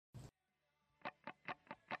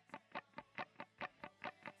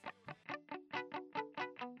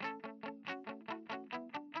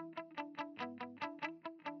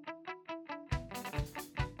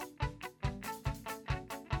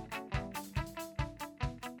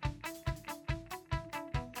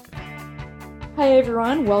Hi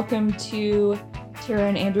everyone, welcome to Tara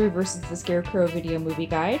and Andrew versus the Scarecrow Video Movie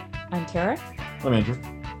Guide. I'm Tara. I'm Andrew.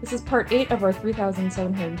 This is part 8 of our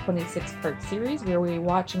 3,726 part series where we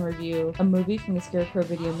watch and review a movie from the Scarecrow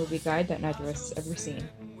Video Movie Guide that neither of us has ever seen.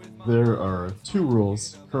 There are two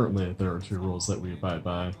rules. Currently, there are two rules that we abide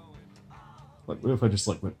by. Like, what if I just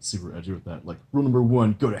went super edgy with that? Like, rule number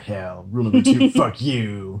 1, go to hell. Rule number 2, fuck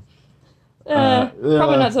you.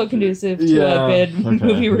 Probably not so conducive to a good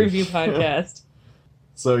movie review podcast.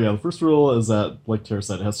 So yeah, the first rule is that, like Tara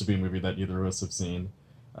said, it has to be a movie that neither of us have seen.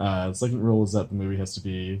 The second rule is that the movie has to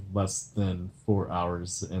be less than 4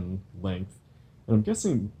 hours in length. And I'm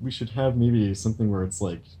guessing we should have maybe something where it's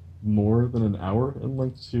like more than an hour in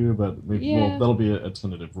length too, but maybe, well, that'll be a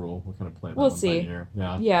tentative rule. We'll kind of play that one by ear.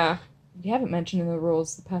 Yeah. We haven't mentioned in the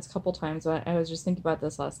rules the past couple times, but I was just thinking about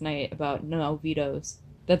this last night about no vetoes.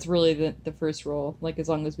 That's really the first rule. Like, as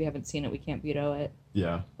long as we haven't seen it, we can't veto it.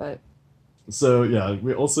 Yeah. But so yeah,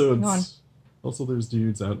 we also there's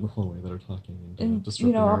dudes out in the hallway that are talking and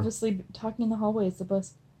disrupting obviously talking in the hallway is the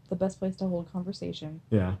best place to hold a conversation.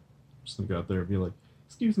 Yeah. I'm just gonna go out there and be like,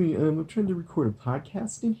 "Excuse me, I'm trying to record a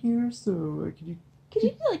podcast in here, so could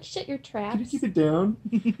you like shut your traps? Could you keep it down?"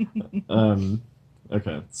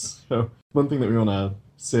 Okay, so one thing that we want to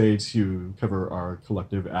say to cover our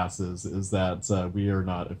collective asses is that we are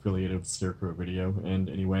not affiliated with Scarecrow Video in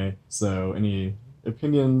any way. So any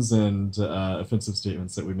opinions and offensive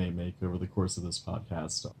statements that we may make over the course of this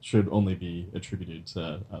podcast should only be attributed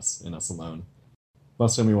to us and us alone.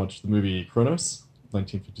 Last time we watched the movie Cronos,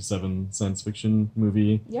 1957 science fiction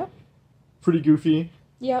movie. Yep. Pretty goofy.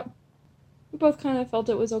 Yep. We both kind of felt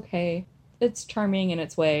it was okay. It's charming in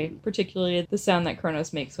its way, particularly the sound that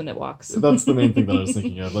Kronos makes when it walks. That's the main thing that I was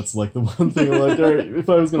thinking of. That's like the one thing, like, all right, if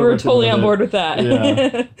I was going to We're totally on board with that. Yeah.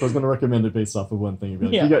 If I was going to recommend it based off of one thing, you'd be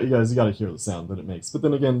like, you got to hear the sound that it makes. But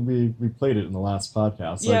then again, we played it in the last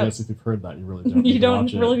podcast, so I guess if you've heard that, you really don't need to watch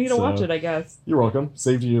it. You don't really need to watch it, I guess. You're welcome.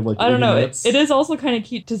 Saved you, like, I don't know. minutes. It is also kind of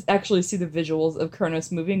cute to actually see the visuals of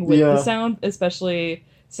Kronos moving with the sound, especially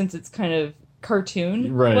since it's kind of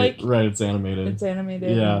cartoon. Right, it's animated. It's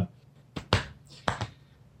animated. Yeah.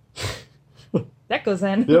 That goes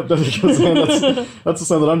in. Yep, that goes in. That's the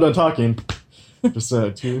sound that I'm done talking. Just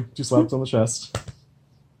two slaps on the chest.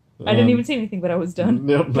 I didn't even say anything, but I was done.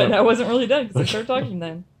 Yep, but I wasn't really done because I started talking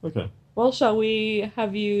then. Okay. Well, shall we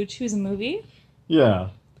have you choose a movie? Yeah.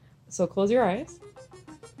 So close your eyes.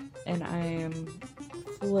 And I am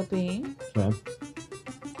flipping. Okay.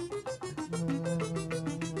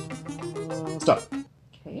 Stop.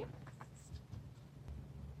 Okay.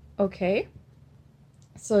 Okay.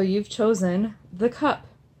 So you've chosen The Cup,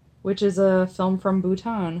 which is a film from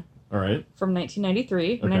Bhutan. All right. From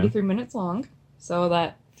 1993, 93 minutes long. So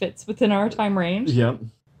that fits within our time range. Yep.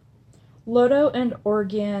 Lodo and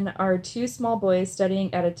Orgyan are two small boys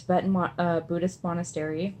studying at a Tibetan Buddhist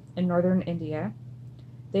monastery in northern India.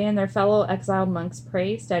 They and their fellow exiled monks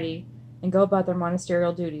pray, study, and go about their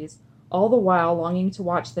monasterial duties, all the while longing to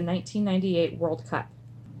watch the 1998 World Cup.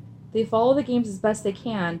 They follow the games as best they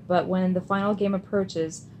can, but when the final game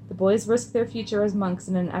approaches, the boys risk their future as monks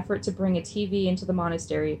in an effort to bring a TV into the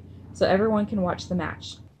monastery so everyone can watch the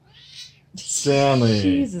match. Stanley.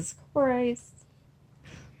 Jesus Christ.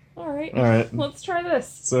 All right. Let's try this.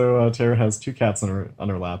 So Tara has two cats on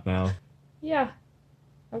her lap now. Yeah.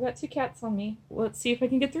 I've got two cats on me. Let's see if I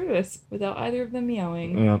can get through this without either of them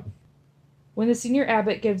meowing. Yep. When the senior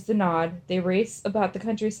abbot gives the nod, they race about the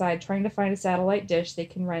countryside trying to find a satellite dish they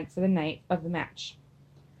can rent for the night of the match.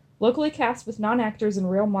 Locally cast with non-actors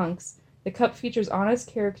and real monks, The Cup features honest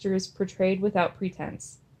characters portrayed without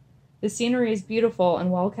pretense. The scenery is beautiful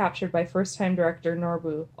and well captured by first-time director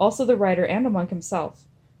Norbu, also the writer and a monk himself.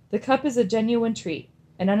 The Cup is a genuine treat,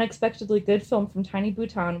 an unexpectedly good film from tiny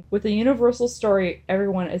Bhutan with a universal story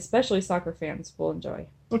everyone, especially soccer fans, will enjoy.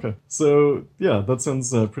 Okay, so yeah, that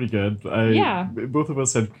sounds pretty good. Both of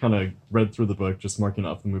us had kind of read through the book, just marking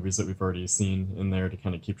off the movies that we've already seen in there to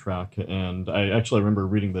kind of keep track. And I actually remember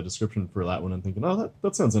reading the description for that one and thinking, oh,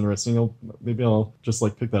 that sounds interesting. Maybe I'll just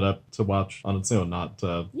pick that up to watch on its own, not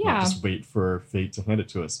just wait for fate to hand it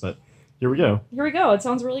to us. But here we go. It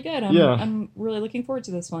sounds really good. I'm really looking forward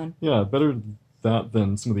to this one. Yeah, better that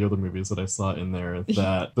than some of the other movies that I saw in there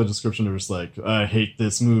that the description was like, I hate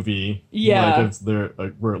this movie. Yeah. There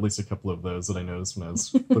were at least a couple of those that I noticed when I was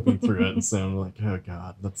flipping through it, and so I'm like, oh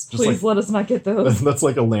god, that's just Please let us not get those. That's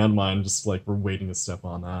like a landmine, just we're waiting to step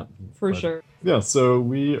on that. For sure. Yeah, so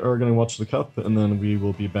we are going to watch The Cup, and then we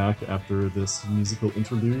will be back after this musical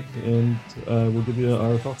interlude, and we'll give you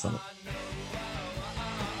our thoughts on it.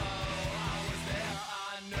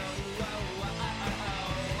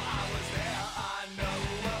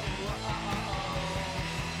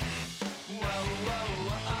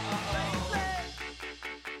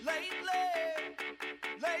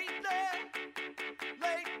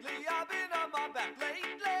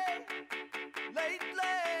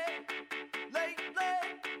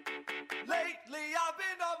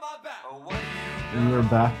 We are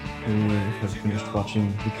back. We have finished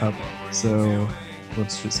watching The Cup, so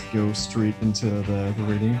let's just go straight into the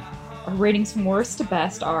rating. Our ratings from worst to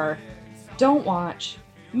best are don't watch,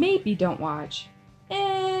 maybe don't watch,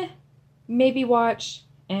 maybe watch,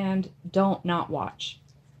 and don't not watch.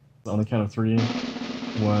 On the count of 3,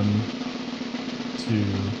 1, 2,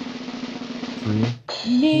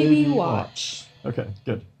 3. Maybe watch. Okay,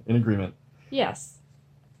 good. In agreement. Yes.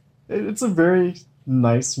 It's a very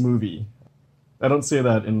nice movie. I don't say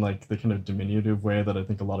that in like the kind of diminutive way that I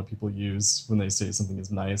think a lot of people use when they say something is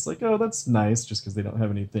nice. Like, oh, that's nice, just because they don't have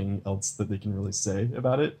anything else that they can really say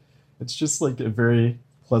about it. It's just like a very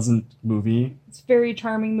pleasant movie. It's a very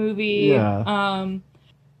charming movie. Yeah.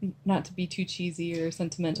 Not to be too cheesy or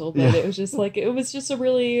sentimental, but it was just a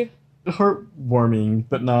really heartwarming,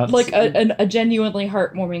 but not like a genuinely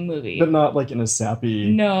heartwarming movie. But not like in a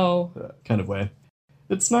sappy kind of way.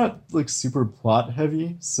 It's not like super plot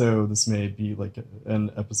heavy, so this may be like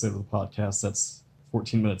an episode of the podcast that's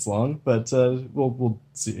 14 minutes long, but we'll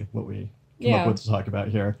see what we come up with to talk about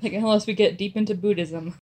here. Like, unless we get deep into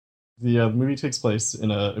Buddhism. The movie takes place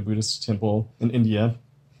in a Buddhist temple in India.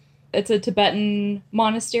 It's a Tibetan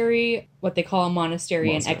monastery, what they call a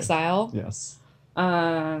monastery in exile. Yes.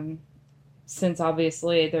 Since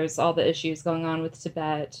obviously there's all the issues going on with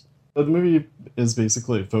Tibet. The movie is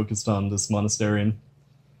basically focused on this monastery.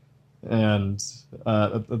 And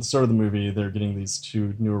at the start of the movie, they're getting these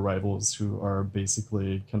 2 new arrivals who are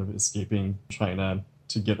basically kind of escaping China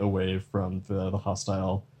to get away from the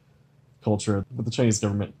hostile culture that the Chinese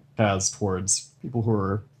government has towards people who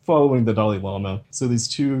are following the Dalai Lama. So these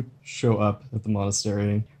 2 show up at the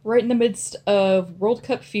monastery. Right in the midst of World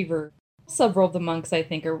Cup fever. Several of the monks, I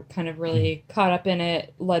think, are kind of really caught up in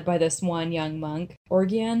it, led by this one young monk,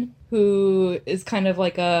 Orgian, who is kind of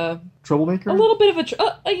like a troublemaker. A little bit of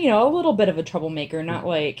a little bit of a troublemaker, not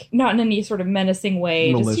in any sort of menacing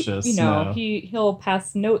way. Malicious. Just, he'll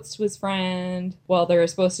pass notes to his friend while they're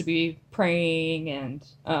supposed to be praying, and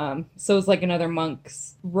so it's like another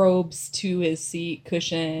monk's robes to his seat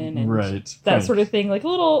cushion, and that sort of thing, like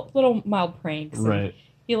little mild pranks. Right.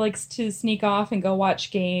 He likes to sneak off and go watch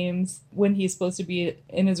games when he's supposed to be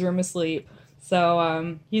in his room asleep.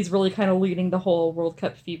 So he's really kind of leading the whole World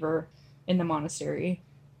Cup fever in the monastery.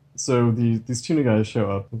 So these 2 new guys show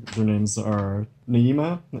up. Their names are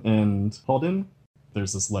Naima and Haldin.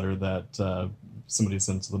 There's this letter that somebody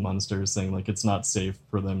sent to the monastery saying like it's not safe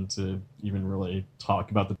for them to even really talk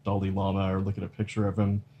about the Dalai Lama or look at a picture of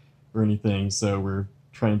him or anything. So we're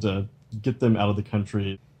trying to get them out of the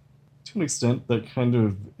country. To an extent, that kind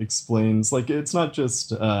of explains, like, it's not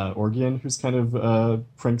just Orgian who's kind of a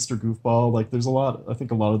prankster goofball. Like, there's I think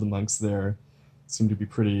a lot of the monks there seem to be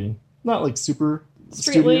pretty, not like super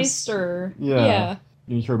straight-laced or... Yeah.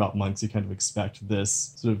 When you hear about monks, you kind of expect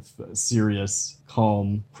this sort of serious,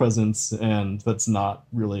 calm presence, and that's not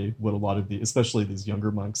really what a lot of especially these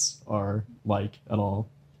younger monks are like at all.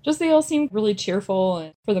 Just they all seem really cheerful,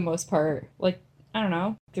 and for the most part, like, I don't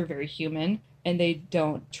know, they're very human. And they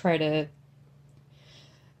don't try to...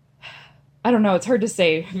 I don't know, it's hard to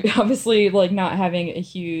say. Obviously, like, not having a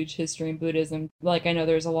huge history in Buddhism. Like, I know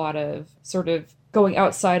there's a lot of sort of going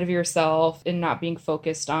outside of yourself and not being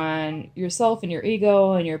focused on yourself and your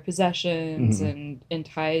ego and your possessions and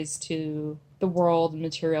ties to the world and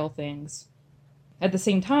material things. At the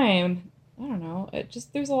same time, I don't know,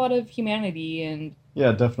 there's a lot of humanity and...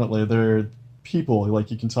 Yeah, definitely. They're people,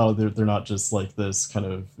 like, you can tell they're not just, like, this kind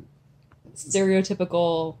of...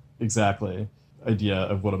 stereotypical idea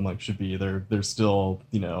of what a monk should be. They're still,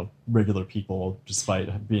 regular people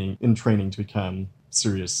despite being in training to become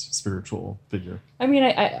serious spiritual figure. I mean,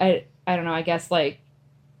 I don't know, I guess like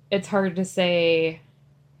it's hard to say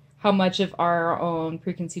how much of our own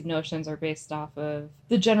preconceived notions are based off of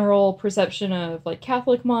the general perception of like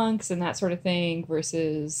Catholic monks and that sort of thing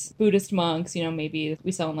versus Buddhist monks. Maybe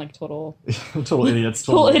we sound like total idiots,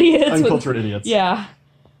 total idiots, uncultured idiots. Yeah.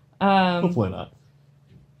 Hopefully not.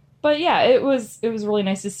 But yeah, it was really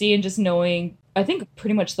nice to see, and just knowing, I think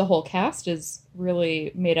pretty much the whole cast is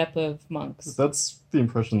really made up of monks. That's the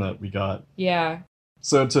impression that we got. Yeah.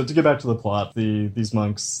 So to get back to the plot, these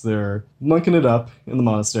monks, they're monking it up in the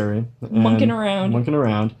monastery. Monking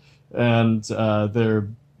around. And they're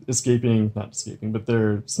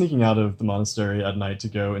they're sneaking out of the monastery at night to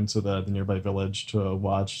go into the nearby village to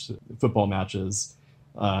watch football matches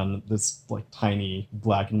on this like tiny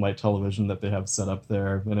black and white television that they have set up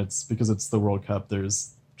there. And it's because it's the World Cup,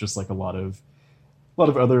 there's just like a lot of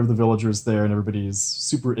other of the villagers there, and everybody's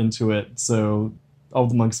super into it. So all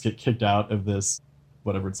the monks get kicked out of this,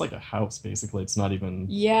 whatever, it's like a house basically. It's not even...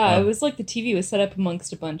 Yeah, it was like the TV was set up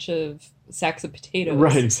amongst a bunch of sacks of potatoes.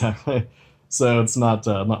 Right, exactly. So it's not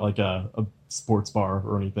like a sports bar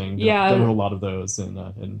or anything. Don't Yeah, have a lot of those in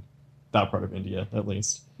that part of India, at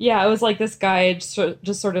least. yeah, it was like this guy just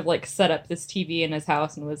sort of like set up this TV in his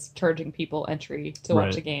house and was charging people entry to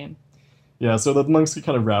watch a Right. game. Yeah. So the monks get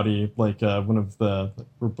kind of rowdy. Like one of the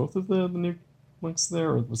were both of the new monks there,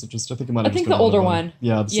 or was it just? I think it might I have just think been the one of older them. one.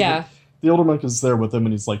 Yeah. So Yeah. the older monk is there with him,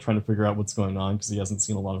 and he's like trying to figure out what's going on because he hasn't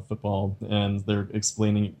seen a lot of football, and they're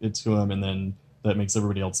explaining it to him, and then that makes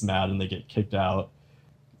everybody else mad, and they get kicked out,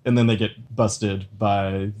 and then they get busted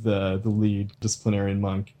by the lead disciplinarian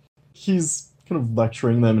monk. He's kind of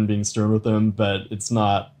lecturing them and being stern with them, but it's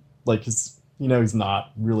not like he's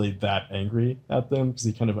not really that angry at them because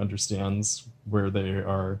he kind of understands where they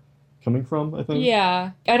are coming from, I think.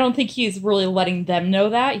 Yeah. I don't think he's really letting them know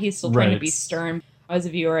that. He's still trying to Right. be stern. As a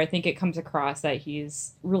viewer, I think it comes across that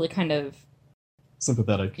he's really kind of,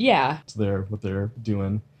 Sympathetic yeah. to their what they're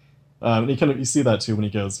doing. And you see that too when he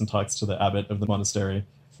goes and talks to the abbot of the monastery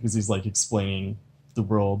because he's like explaining the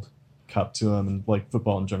World Cup to him and like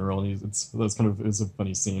football in general. And it's a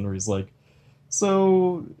funny scene where he's like,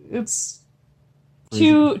 so it's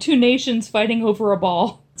Two nations fighting over a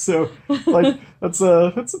ball. so like that's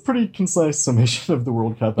a pretty concise summation of the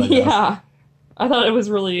World Cup, I guess. Yeah. I thought it was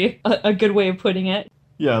really a good way of putting it.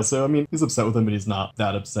 Yeah, so I mean, he's upset with him, but he's not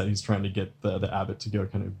that upset. He's trying to get the abbot to go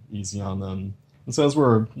kind of easy on them. And so as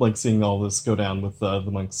we're like seeing all this go down with the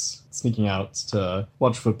monks sneaking out to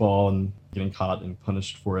watch football and getting caught and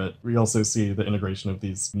punished for it, we also see the integration of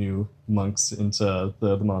these new monks into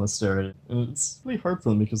the monastery. And it's really hard for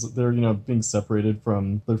them because they're, being separated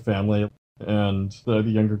from their family. And the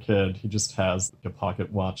younger kid, he just has like a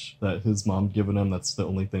pocket watch that his mom given him. That's the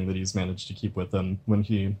only thing that he's managed to keep with him when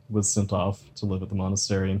he was sent off to live at the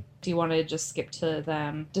monastery. Do you want to just skip to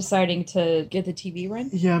them deciding to get the TV run?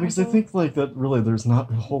 Yeah, because I think like that really there's not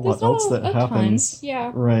a whole There's lot else not that a ton. happens.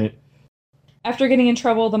 Yeah. Right. After getting in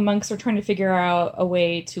trouble, the monks are trying to figure out a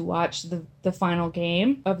way to watch the final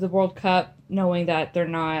game of the World Cup, knowing that they're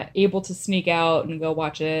not able to sneak out and go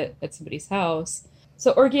watch it at somebody's house.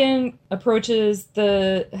 So Orgian approaches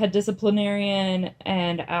the head disciplinarian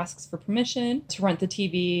and asks for permission to rent the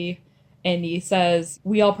TV. And he says,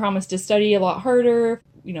 we all promise to study a lot harder.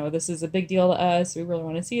 This is a big deal to us. We really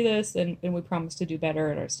want to see this. And we promise to do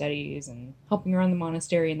better at our studies and helping around the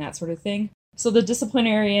monastery and that sort of thing. So the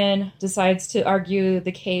disciplinarian decides to argue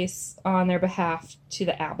the case on their behalf to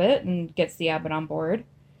the abbot and gets the abbot on board.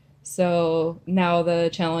 So now the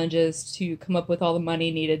challenge is to come up with all the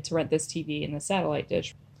money needed to rent this TV and the satellite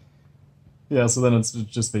dish. Yeah, so then it's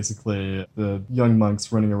just basically the young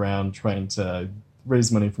monks running around trying to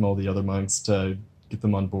raise money from all the other monks to get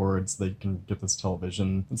them on board so they can get this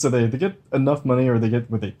television. And so they get enough money, or they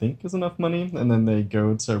get what they think is enough money, and then they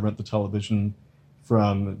go to rent the television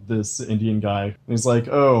from this Indian guy. And he's like,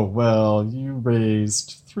 oh, well, you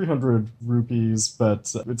raised 300 rupees,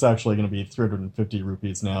 but it's actually going to be 350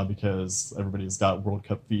 rupees now because everybody's got World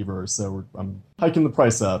Cup fever, so I'm hiking the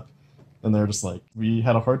price up. And they're just like, we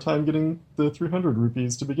had a hard time getting the 300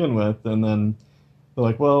 rupees to begin with. And then they're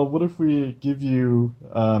like, well, what if we give you,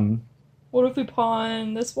 What if we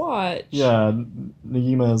pawn this watch? yeah,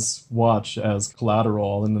 Naima's watch as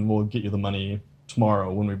collateral, and then we'll get you the money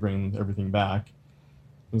tomorrow when we bring everything back.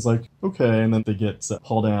 He's like, okay, and then they get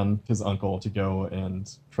Haldan, his uncle, to go and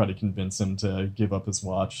try to convince him to give up his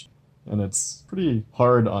watch. And it's pretty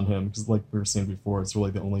hard on him because, like we were saying before, it's really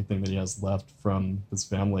the only thing that he has left from his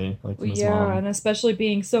family, like from his Yeah, mom. and especially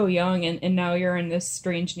being so young and now you're in this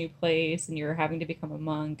strange new place and you're having to become a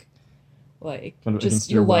monk. Like, Kind of just against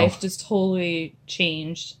your your will. life just totally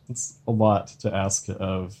changed. It's a lot to ask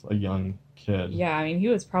of a young kid. Yeah, I mean, he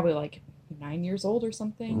was probably like 9 years old or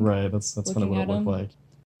something. Right, that's kind of Looking what it at looked him. like.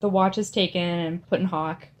 The watch is taken and put in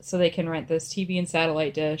hawk so they can rent this TV and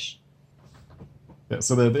satellite dish. Yeah,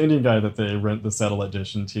 so the Indian guy that they rent the satellite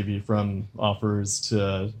dish and TV from offers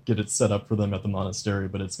to get it set up for them at the monastery,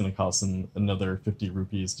 but it's going to cost them another 50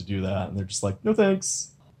 rupees to do that. And they're just like, no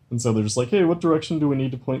thanks. And so they're just like, hey, what direction do we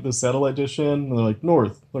need to point this satellite dish in? And they're like,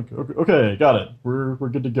 north. Like, okay, got it. We're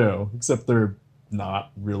good to go. Except they're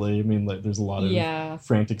not really. I mean, like, there's a lot of Yeah,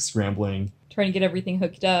 frantic scrambling. trying to get everything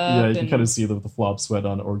hooked Yeah, up. you can and kind of see the flop sweat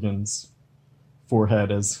on Organ's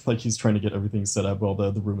forehead as like he's trying to get everything set up while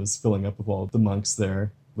the room is filling up with all the monks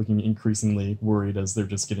there, looking increasingly worried as they're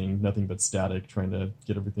just getting nothing but static, trying to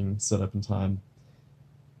get everything set up in time.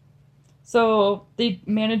 So they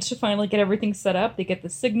manage to finally get everything set up. They get the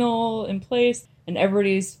signal in place, and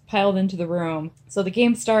everybody's piled into the room. So the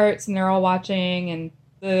game starts, and they're all watching, and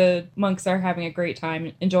the monks are having a great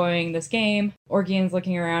time enjoying this game. Orgian's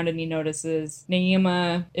looking around, and he notices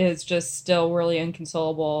Naima is just still really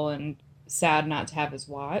inconsolable and sad not to have his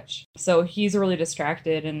watch. So he's really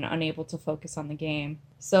distracted and unable to focus on the game.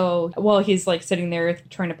 So while he's like sitting there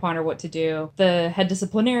trying to ponder what to do, the head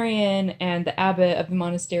disciplinarian and the abbot of the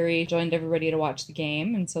monastery joined everybody to watch the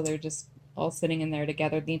game. And so they're just all sitting in there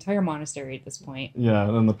together, the entire monastery at this point. Yeah,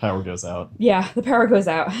 and then the power goes out. Yeah, the power goes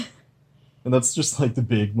out. And that's just like the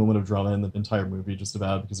big moment of drama in the entire movie, just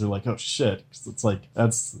about, because they're like, oh shit. 'Cause it's like,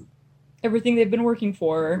 that's Everything they've been working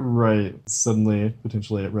for. right. Suddenly,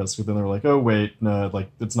 potentially at risk. But then they're like, oh wait, no,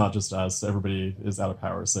 like it's not just us. Everybody is out of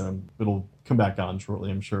power, so it'll come back on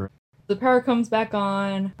shortly, I'm sure. The power comes back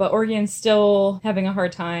on, but Orion's still having a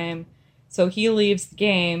hard time. So he leaves the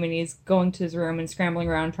game and he's going to his room and scrambling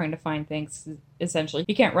around trying to find things. Essentially,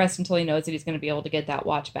 he can't rest until he knows that he's going to be able to get that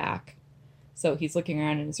watch back. So he's looking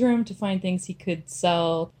around in his room to find things he could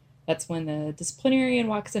sell. That's when the disciplinarian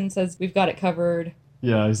walks in and says, "We've got it covered."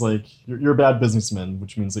 Yeah, he's like, you're a bad businessman,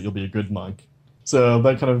 which means that you'll be a good monk. So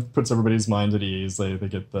that kind of puts everybody's mind at ease. They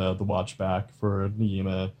get the watch back for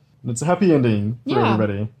Naima. And it's a happy ending for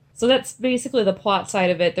everybody. So that's basically the plot side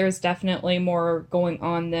of it. There's definitely more going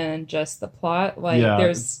on than just the plot. Like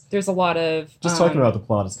there's a lot of just talking about the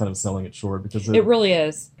plot is kind of selling it short, because it really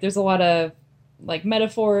is. There's a lot of like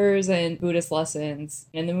metaphors and Buddhist lessons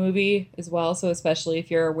in the movie as well. So especially if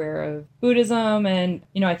you're aware of Buddhism, and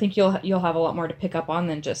I think you'll have a lot more to pick up on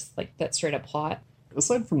than just like that straight up plot.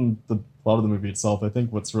 Aside from the plot of the movie itself, I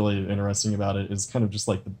think what's really interesting about it is kind of just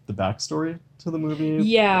like the backstory to the movie.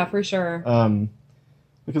 Yeah, for sure.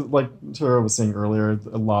 Because like Tara was saying earlier,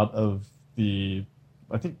 a lot of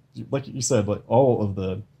I think, like you said, like all of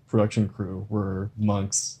the production crew were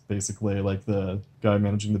monks, basically. Like the guy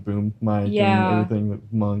managing the boom mic and everything, the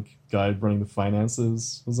monk. Guy running the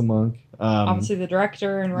finances was a monk. Obviously the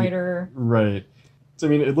director and writer. Right. So, I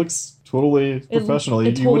mean, it looks totally professional.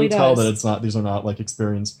 You wouldn't tell that these are not like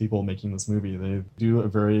experienced people making this movie. They do a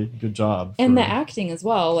very good job. And the acting as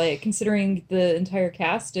well, like considering the entire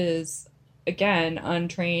cast is, again,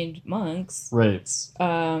 untrained monks. Right.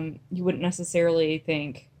 You wouldn't necessarily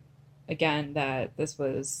think, again, that this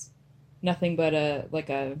was nothing but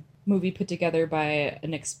a movie put together by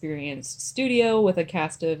an experienced studio with a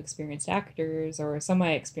cast of experienced actors, or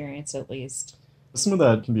semi-experienced at least. Some of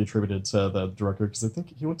that can be attributed to the director, because I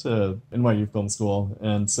think he went to NYU Film School,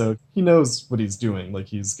 and so he knows what he's doing. Like,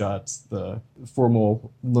 he's got the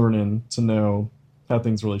formal learning to know how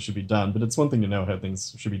things really should be done. But it's one thing to know how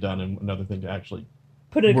things should be done, and another thing to actually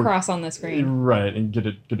put it across on the screen. Right, and get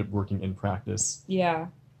it working in practice. Yeah.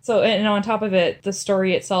 So, and on top of it, the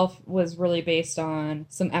story itself was really based on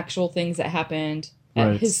some actual things that happened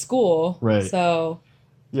at his school. Right. So,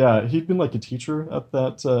 yeah, he'd been like a teacher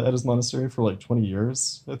at his monastery for like 20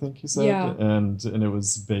 years, I think he said. Yeah. And it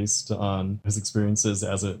was based on his experiences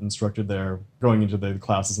as an instructor there, going into the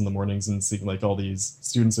classes in the mornings and seeing like all these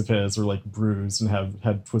students of his were like bruised and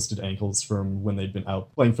had twisted ankles from when they'd been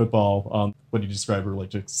out playing football on what he described were like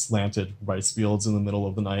just slanted rice fields in the middle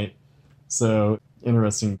of the night. So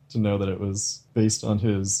interesting to know that it was based on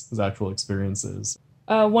his actual experiences.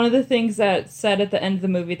 One of the things that said at the end of the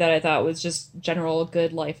movie that I thought was just general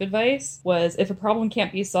good life advice was, if a problem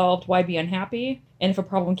can't be solved, why be unhappy? And if a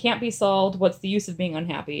problem can't be solved, what's the use of being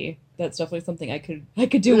unhappy? That's definitely something I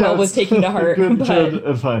could do well with taking to heart. Good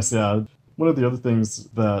advice, yeah. One of the other things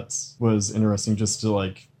that was interesting, just to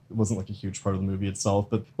like, it wasn't like a huge part of the movie itself,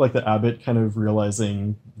 but like the abbot kind of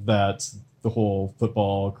realizing that the whole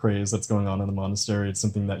football craze that's going on in the monastery, it's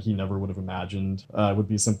something that he never would have imagined would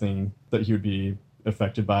be something that he would be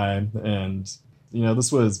affected by. And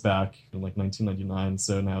this was back in like 1999,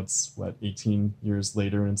 so now it's 18 years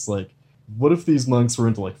later, and it's like, what if these monks were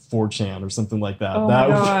into like 4chan or something like that? Oh my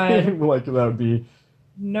God. That would be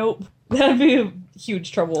nope, that'd be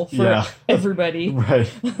huge trouble for everybody.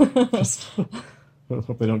 Right. Just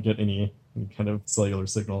hope they don't get any kind of cellular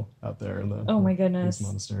signal out there in the my goodness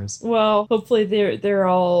monasteries. Well, hopefully they're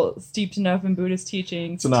all steeped enough in Buddhist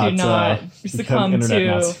teachings to not succumb to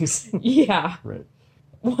Nazis. Yeah. Right.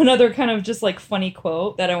 One other kind of just like funny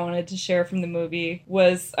quote that I wanted to share from the movie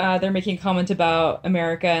was they're making a comment about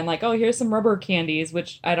America and like, oh, here's some rubber candies,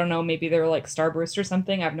 which I don't know, maybe they're like Starburst or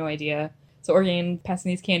something. I have no idea. So Orion passing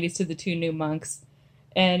these candies to the two new monks.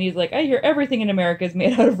 And he's like, I hear everything in America is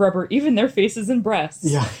made out of rubber, even their faces and breasts.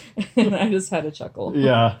 Yeah. And I just had a chuckle.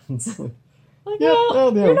 Yeah. It's like,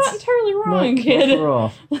 you're not entirely wrong, kid. Not far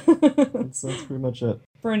off. That's pretty much it.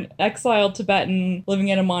 For an exiled Tibetan living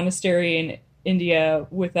in a monastery in India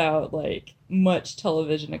without, like, much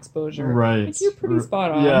television exposure. Right. Like, you're pretty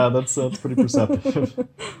spot on. Yeah, that's pretty perceptive. I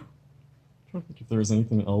don't think if there's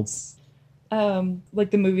anything else.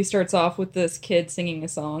 Like the movie starts off with this kid singing a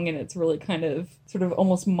song, and it's really kind of sort of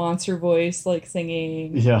almost monster voice, like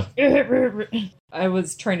singing. Yeah. I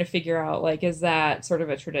was trying to figure out, like, is that sort of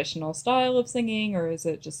a traditional style of singing, or is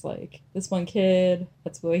it just like this one kid,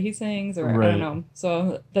 that's the way he sings, or I Right. don't know.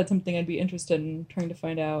 So that's something I'd be interested in trying to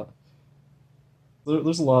find out.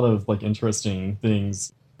 There's a lot of like interesting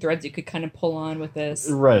things. Threads you could kind of pull on with this.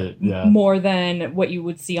 Right, yeah. More than what you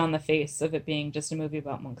would see on the face of it being just a movie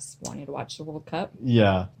about monks wanting to watch the World Cup.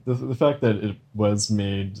 Yeah, the fact that it was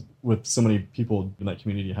made with so many people in that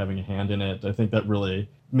community having a hand in it, I think that really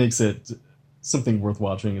makes it something worth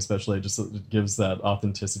watching, especially just it gives that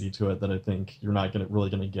authenticity to it that I think you're not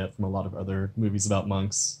really gonna get from a lot of other movies about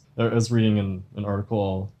monks. I was reading an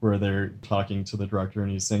article where they're talking to the director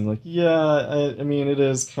and he's saying like, yeah, I mean, it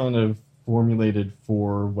is kind of formulated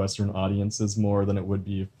for Western audiences more than it would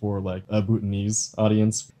be for like a Bhutanese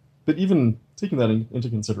audience. But even taking that into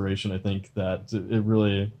consideration, I think that it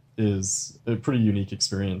really is a pretty unique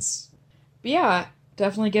experience. But yeah,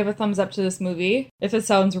 definitely give a thumbs up to this movie. If it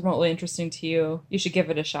sounds remotely interesting to you, you should give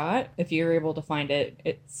it a shot. If you're able to find it,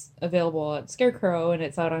 it's available at Scarecrow and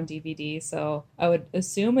it's out on DVD. So I would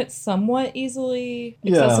assume it's somewhat easily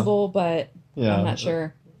accessible, but I'm not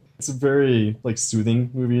sure. It's a very like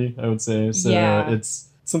soothing movie, I would say. So it's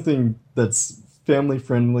something that's family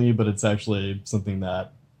friendly, but it's actually something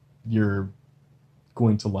that you're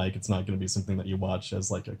going to like. It's not going to be something that you watch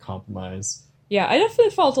as like a compromise. Yeah, I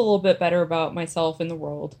definitely felt a little bit better about myself in the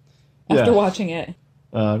world after watching it.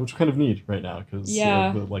 Which we kind of need right now because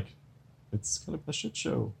like it's kind of a shit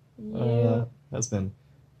show. Has been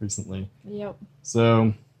recently. Yep.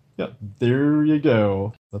 So yeah, there you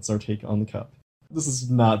go. That's our take on the Cup. This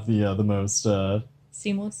is not the most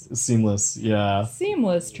seamless.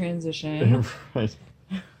 Seamless transition. Right.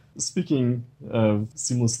 Speaking of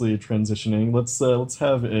seamlessly transitioning, let's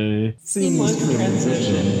have a seamless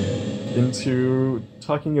transition into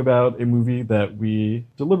talking about a movie that we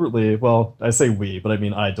deliberately, well, I say we, but I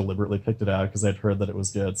mean I deliberately picked it out because I'd heard that it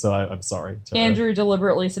was good, so I'm sorry. Andrew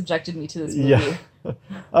deliberately subjected me to this movie. Yeah.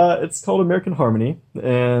 It's called American Harmony,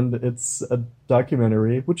 and it's a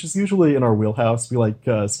documentary, which is usually in our wheelhouse. We like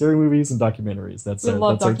scary movies and documentaries. We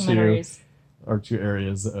love documentaries. Our two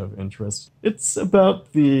areas of interest. It's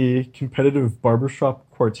about the competitive barbershop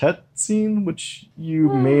quartet scene, which you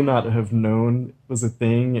may not have known was a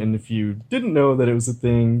thing, and if you didn't know that it was a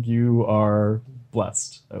thing, you are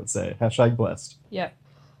blessed, I would say. #blessed. Yep.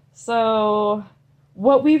 So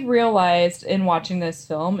what we've realized in watching this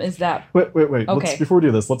film is that... Wait. Okay. Before we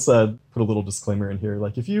do this, let's put a little disclaimer in here.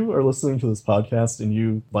 Like, if you are listening to this podcast and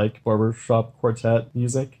you like barbershop quartet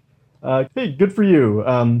music, hey, good for you.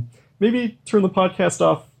 Maybe turn the podcast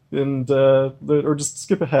off and or just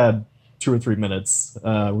skip ahead 2 or 3 minutes.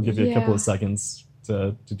 We'll give you a couple of seconds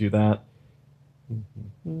to do that.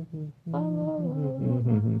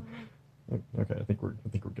 Okay, I think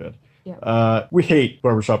we're good. Yeah. We hate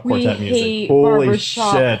barbershop quartet music. Holy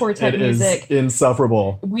shit, quartet music is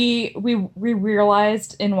insufferable. We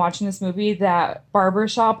realized in watching this movie that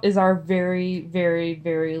barbershop is our very, very,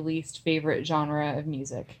 very least favorite genre of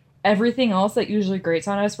music. Everything else that usually grates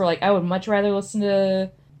on us, we're like, I would much rather listen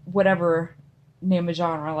to whatever name a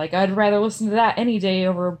genre. Like, I'd rather listen to that any day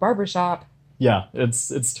over barbershop. Yeah,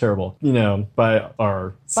 it's terrible. By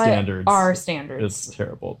our standards. It's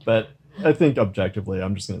terrible. But I think objectively,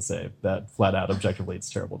 I'm just going to say that flat out, objectively,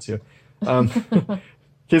 it's terrible too.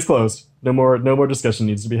 Case closed. No more discussion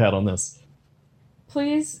needs to be had on this.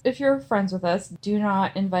 Please, if you're friends with us, do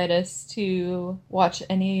not invite us to watch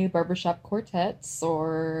any barbershop quartets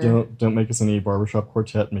or... Don't make us any barbershop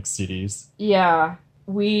quartet mix CDs. Yeah,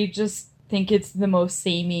 we just think it's the most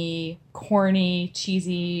samey, corny,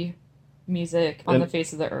 cheesy music on the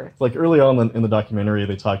face of the earth. Like early on in the documentary,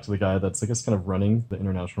 they talked to the guy that's, I guess, kind of running the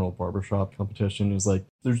international barbershop competition. He's like,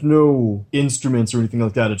 there's no instruments or anything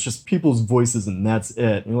like that. It's just people's voices and that's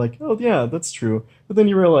it. And you're like, oh yeah, that's true. But then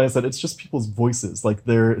you realize that it's just people's voices. Like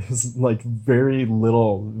there is like very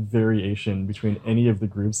little variation between any of the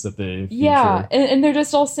groups that they feature. Yeah, and they're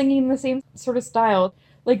just all singing the same sort of style.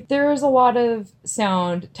 Like, there's a lot of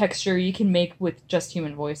sound texture you can make with just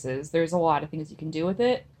human voices. There's a lot of things you can do with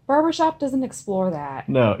it. Barbershop doesn't explore that.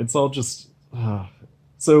 No, it's all just...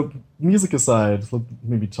 So, music aside, let's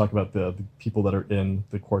maybe talk about the people that are in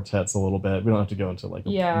the quartets a little bit. We don't have to go into, like,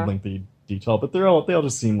 a lengthy detail, but they all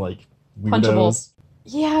just seem like weirdos. Punchable.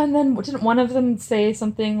 Yeah, and then didn't one of them say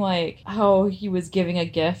something like how he was giving a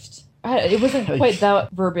gift? It wasn't quite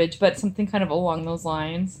that verbiage, but something kind of along those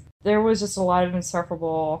lines. There was just a lot of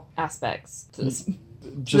insufferable aspects to this.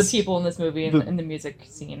 The people in this movie and the music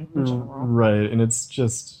scene in general. Right, and it's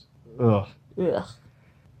just... Ugh.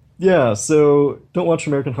 Yeah, so don't watch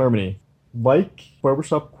American Harmony. Like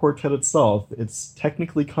Barbershop Quartet itself, it's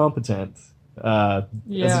technically competent as a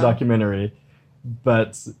Yeah. documentary,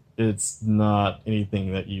 but it's not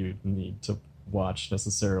anything that you need to watch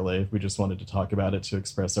necessarily. We just wanted to talk about it to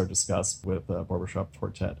express our disgust with Barbershop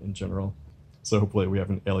Quartet in general. So hopefully we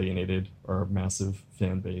haven't alienated our massive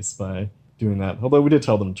fan base by doing that. Although we did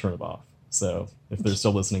tell them to turn it off. So if they're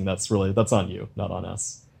still listening, that's on you, not on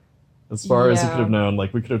us. As far as we could have Yeah. known,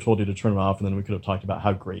 like we could have told you to turn it off, and then we could have talked about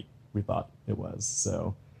how great we thought it was.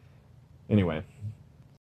 So anyway,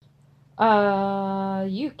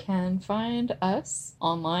 You can find us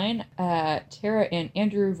online at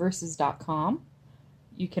taraandandrewversus.com.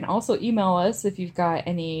 You can also email us if you've got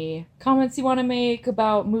any comments you want to make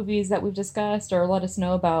about movies that we've discussed, or let us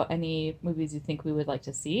know about any movies you think we would like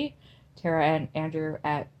to see.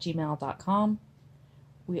 taraandandrew@gmail.com.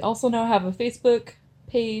 We also now have a Facebook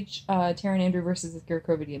page, Tara and Andrew versus the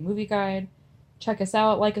Scarecrow Video Movie Guide. Check us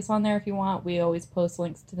out, like us on there if you want. We always post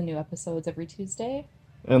links to the new episodes every Tuesday.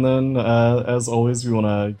 and then as always, we want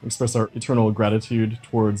to express our eternal gratitude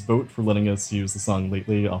towards Boat for letting us use the song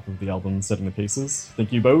Lately off of the album Setting the Paces.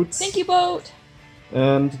 Thank you, Boat. Thank you, Boat!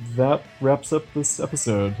 And that wraps up this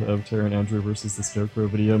episode of Tara and Andrew versus the Scarecrow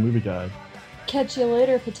Video Movie Guide. Catch you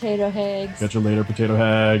later, potato hags. Catch you later, potato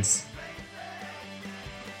hags.